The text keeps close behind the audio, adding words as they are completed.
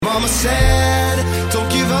mama said,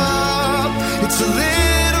 don't give up, it's a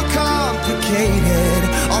little complicated,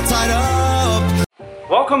 all tied up.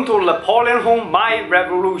 Welcome to Napoleon Home My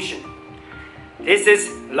Revolution. This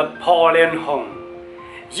is Napoleon Home.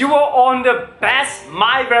 You are on the best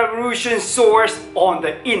My Revolution source on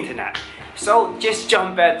the internet. So just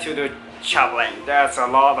jump back to the traveling. There's a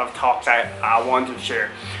lot of talks I want to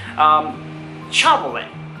share. Traveling.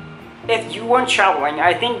 If you want traveling,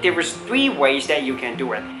 I think there is 3 ways that you can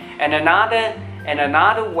do it. And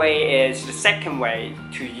another way is, the second way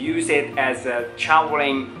to use it as a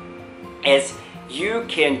traveling is you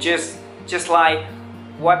can just like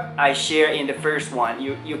what I share in the first one.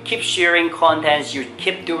 You keep sharing contents, you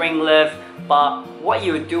keep doing live, but what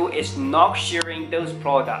you do is not sharing those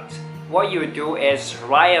products. What you do is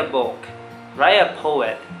write a book, write a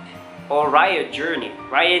poem, or write a journey,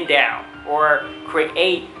 write it down, or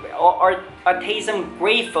create or take some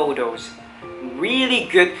great photos, really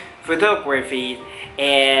good photography,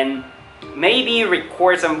 and maybe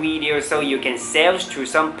record some videos so you can sell to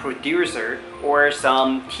some producer or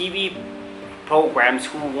some TV programs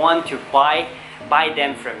who want to buy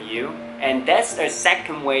them from you. And that's the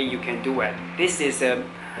second way you can do it. This is a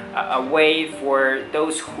way for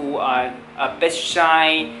those who are a bit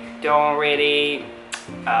shy, don't really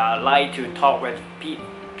like to talk with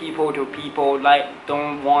people to people, like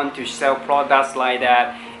don't want to sell products like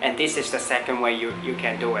that. And this is the second way you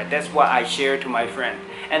can do it. That's what I share to my friend.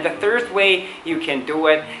 And the third way you can do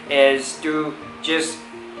it is to just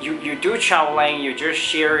you do traveling, you just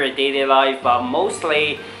share your daily life, but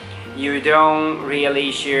mostly you don't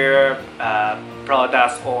really share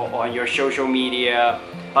products or on your social media,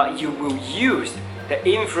 but you will use the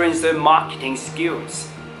influencer marketing skills,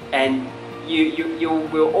 and you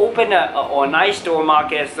will open a online store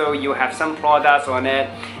market, so you have some products on it.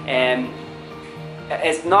 And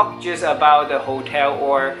it's not just about the hotel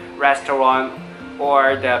or restaurant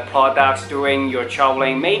or the products during your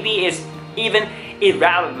traveling. Maybe it's even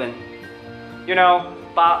irrelevant, you know,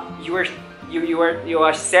 but you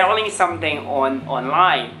are selling something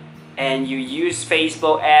online, and you use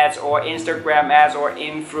Facebook ads or Instagram ads or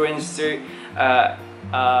influencer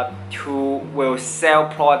who will sell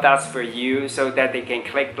products for you so that they can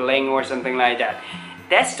click the link or something like that.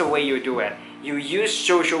 That's the way you do it. You use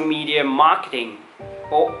social media marketing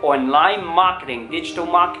or online marketing, digital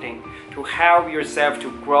marketing, to help yourself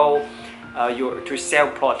to grow to sell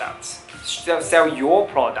products, sell your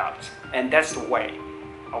products. And that's the way.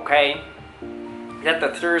 Okay, that's the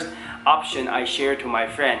third option I share to my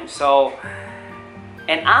friend. So,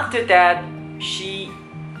 and after that, she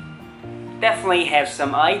definitely has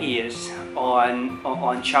some ideas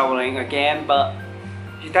on traveling again, but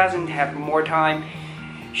she doesn't have more time.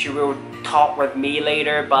 She will talk with me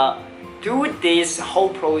later. But through this whole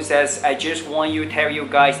process, I just want to tell you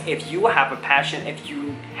guys, if you have a passion, if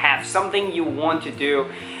you have something you want to do,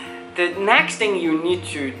 the next thing you need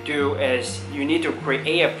to do is you need to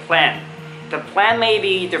create a plan. The plan may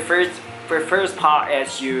be the first part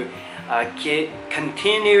is you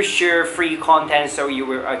continue share free content, so you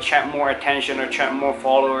will attract more attention, attract more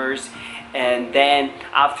followers, and then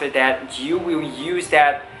after that you will use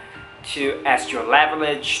that as your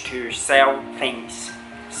leverage to sell things,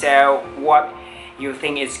 sell what you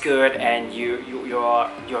think is good, and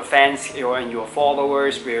your fans and your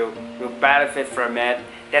followers will benefit from it.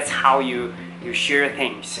 That's how you share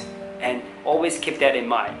things, and always keep that in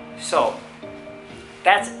mind. So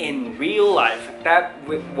that's in real life. That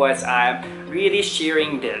was I'm really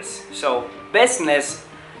sharing this. So business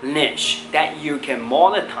niche that you can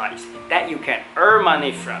monetize, that you can earn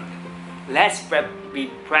money from. Let's be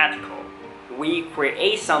practical. We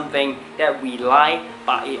create something that we like,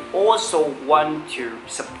 but it also want to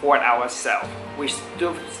support ourselves. We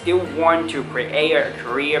still want to create a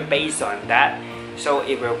career based on that, so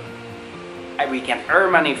we can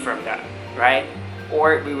earn money from that, right?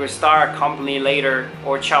 Or we will start a company later,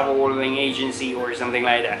 or traveling agency or something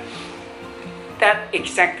like that. That's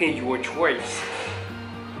exactly your choice.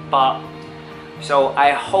 But so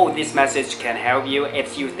I hope this message can help you.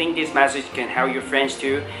 If you think this message can help your friends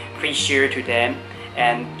too, please share to them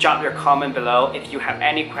and drop your comment below. If you have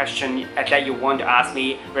any question that you want to ask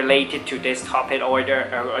me related to this topic, or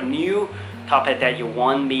a new topic that you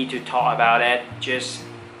want me to talk about it, just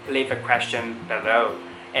leave a question below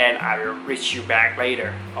and I will reach you back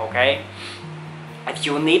later, okay? If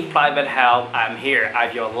you need private help, I'm here.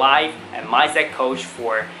 I'm your life and mindset coach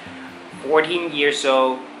for 14 years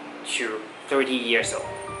old to 30 years old.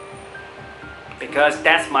 Because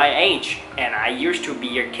that's my age, and I used to be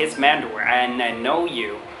your kid's mentor, and I know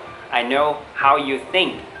you. I know how you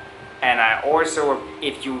think, And I also,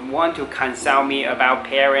 if you want to consult me about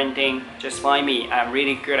parenting, just find me. I'm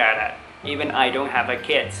really good at it. Even I don't have a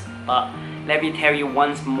kid. But let me tell you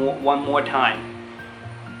one more time.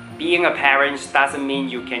 Being a parent doesn't mean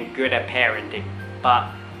you can good at parenting.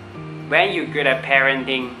 But when you're good at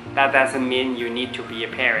parenting, that doesn't mean you need to be a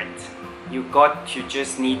parent. You got to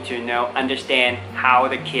just need to understand how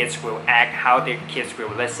the kids will act, how the kids will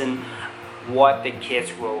listen, what the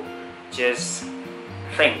kids will just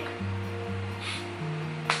think.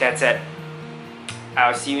 That's it.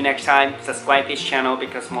 I'll see you next time. Subscribe this channel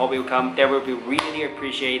because more will come. That will be really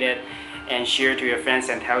appreciated. And share to your friends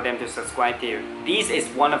and tell them to subscribe to you. This is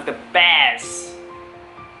one of the best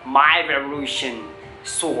My Revolution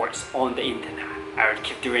source on the internet. I will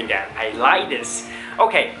keep doing that. I like this.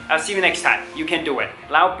 Okay, I'll see you next time. You can do it.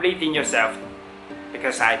 Now believe in yourself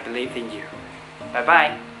because I believe in you. Bye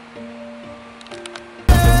bye.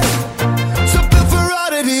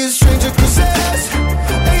 Stranger kisses,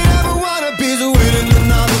 they never wanna be the